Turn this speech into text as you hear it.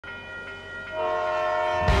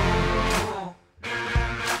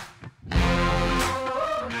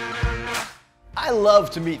I love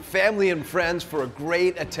to meet family and friends for a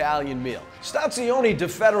great Italian meal. Stazione di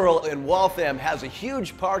Federal in Waltham has a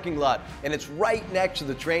huge parking lot and it's right next to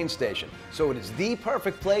the train station, so it is the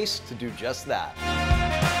perfect place to do just that.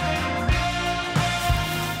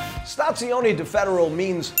 Stazione di Federal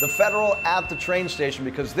means the Federal at the train station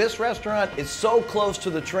because this restaurant is so close to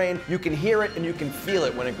the train, you can hear it and you can feel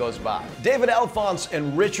it when it goes by. David Alphonse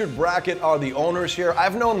and Richard Brackett are the owners here.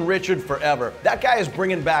 I've known Richard forever. That guy is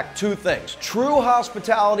bringing back two things: true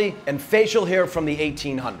hospitality and facial hair from the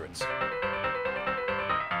 1800s.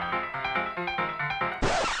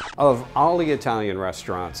 Of all the Italian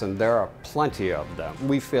restaurants, and there are plenty of them,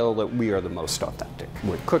 we feel that we are the most authentic.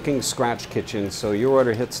 We're cooking scratch kitchens, so your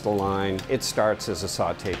order hits the line, it starts as a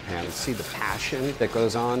sauté pan. And see the passion that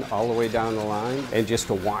goes on all the way down the line, and just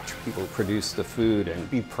to watch people produce the food and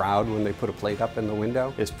be proud when they put a plate up in the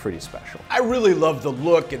window is pretty special. I really love the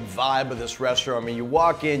look and vibe of this restaurant. I mean, you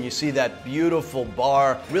walk in, you see that beautiful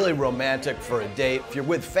bar, really romantic for a date. If you're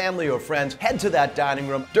with family or friends, head to that dining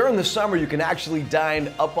room. During the summer, you can actually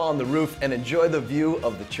dine up on the roof and enjoy the view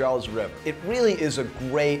of the Charles River. It really is a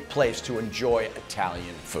great place to enjoy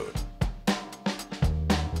Italian food.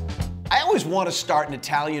 I always want to start an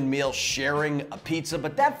Italian meal sharing a pizza,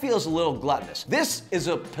 but that feels a little gluttonous. This is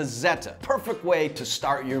a pizzetta, perfect way to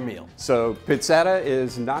start your meal. So pizzetta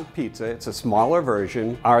is not pizza, it's a smaller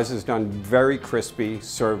version. Ours is done very crispy,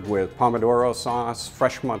 served with pomodoro sauce,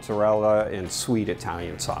 fresh mozzarella, and sweet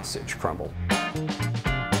Italian sausage crumble.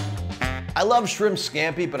 I love shrimp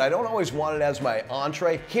scampi, but I don't always want it as my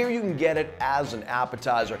entree. Here you can get it as an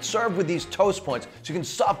appetizer, served with these toast points, so you can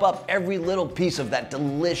sop up every little piece of that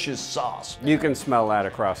delicious sauce. You can smell that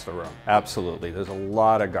across the room. Absolutely. There's a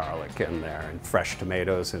lot of garlic in there and fresh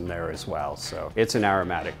tomatoes in there as well, so it's an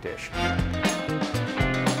aromatic dish.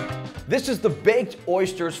 This is the baked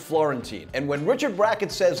oysters Florentine, and when Richard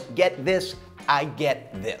Brackett says, "Get this," I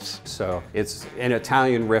get this. So it's an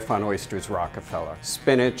Italian riff on oysters Rockefeller.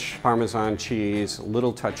 Spinach, Parmesan cheese, a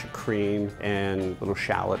little touch of cream, and a little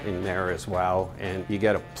shallot in there as well. And you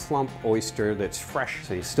get a plump oyster that's fresh.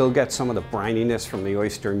 So you still get some of the brininess from the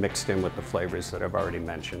oyster mixed in with the flavors that I've already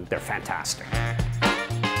mentioned. They're fantastic.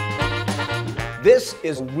 This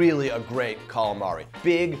is really a great calamari.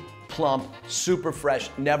 Big, plump, super fresh,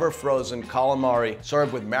 never frozen calamari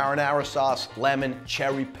served with marinara sauce, lemon,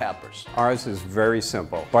 cherry peppers. Ours is very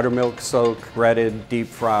simple. Buttermilk soak, breaded, deep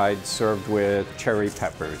fried, served with cherry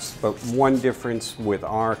peppers. But one difference with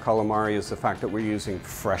our calamari is the fact that we're using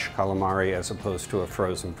fresh calamari as opposed to a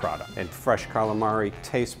frozen product. And fresh calamari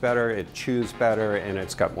tastes better, it chews better, and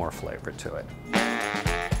it's got more flavor to it.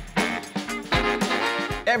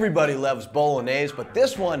 Everybody loves bolognese, but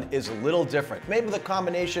this one is a little different. Made with a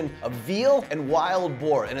combination of veal and wild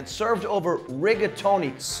boar, and it's served over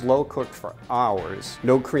rigatoni. Slow cooked for hours,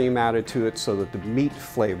 no cream added to it so that the meat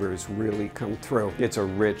flavors really come through. It's a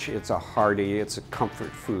rich, it's a hearty, it's a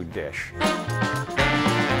comfort food dish.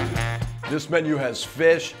 This menu has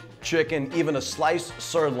fish, chicken, even a sliced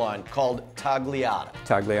sirloin called tagliata.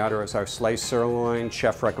 Tagliata is our sliced sirloin.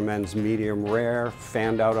 Chef recommends medium rare,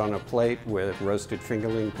 fanned out on a plate with roasted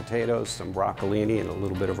fingerling potatoes, some broccolini, and a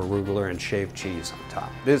little bit of arugula and shaved cheese on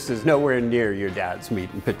top. This is nowhere near your dad's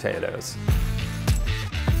meat and potatoes.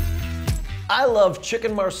 I love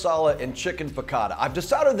chicken marsala and chicken piccata. I've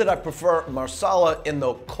decided that I prefer marsala in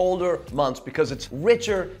the colder months because it's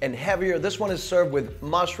richer and heavier. This one is served with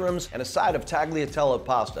mushrooms and a side of tagliatelle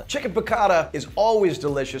pasta. Chicken piccata is always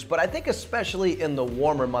delicious, but I think especially in the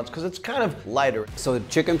warmer months because it's kind of lighter. So the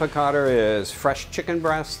chicken piccata is fresh chicken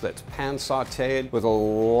breast that's pan sauteed with a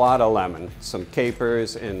lot of lemon, some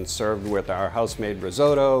capers, and served with our house-made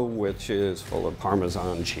risotto, which is full of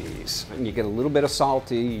Parmesan cheese. And you get a little bit of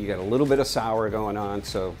salty, you get a little bit of sour going on,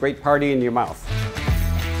 so great party in your mouth.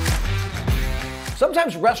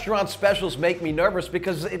 Sometimes restaurant specials make me nervous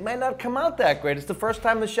because it might not come out that great. It's the first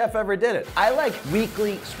time the chef ever did it. I like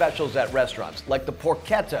weekly specials at restaurants, like the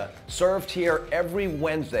porchetta, served here every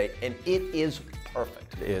Wednesday, and it is perfect.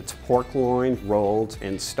 It's pork loin rolled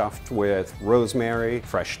and stuffed with rosemary,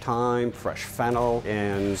 fresh thyme, fresh fennel,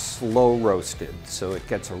 and slow roasted. So it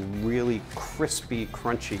gets a really crispy,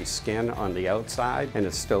 crunchy skin on the outside, and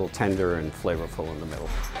it's still tender and flavorful in the middle.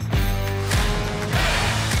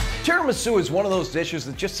 Tiramisu is one of those dishes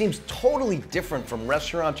that just seems totally different from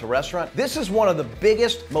restaurant to restaurant. This is one of the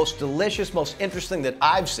biggest, most delicious, most interesting that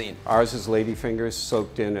I've seen. Ours is ladyfingers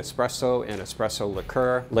soaked in espresso and espresso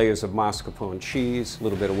liqueur, layers of mascarpone cheese, a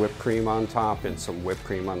little bit of whipped cream on top, and some whipped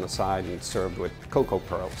cream on the side, and served with cocoa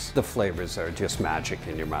pearls. The flavors are just magic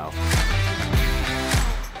in your mouth.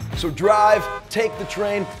 So drive, take the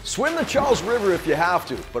train, swim the Charles River if you have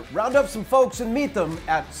to, but round up some folks and meet them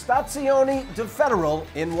at Stazione di Federal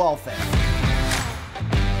in Waltham.